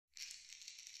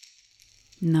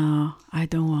No, I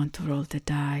don't want to roll the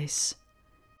dice.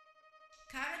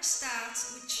 Courage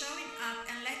starts with showing up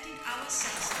and letting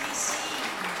ourselves be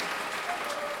seen.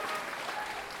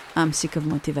 I'm sick of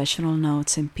motivational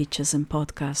notes and pitches and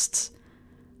podcasts.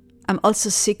 I'm also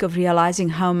sick of realizing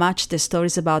how much the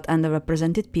stories about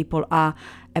underrepresented people are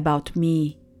about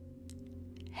me.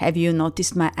 Have you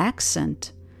noticed my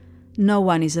accent? No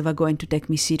one is ever going to take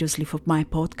me seriously for my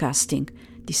podcasting,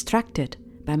 distracted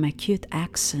by my cute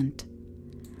accent.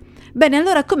 Bene,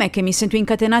 allora com'è che mi sento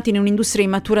incatenata in un'industria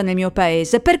immatura nel mio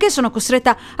paese? Perché sono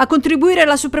costretta a contribuire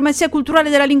alla supremazia culturale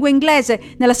della lingua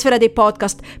inglese nella sfera dei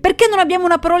podcast? Perché non abbiamo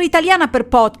una parola italiana per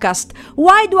podcast?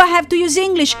 Why do I have to use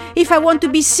English if I want to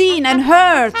be seen and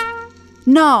heard?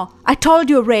 No, I told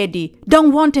you already,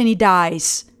 don't want any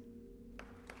dice.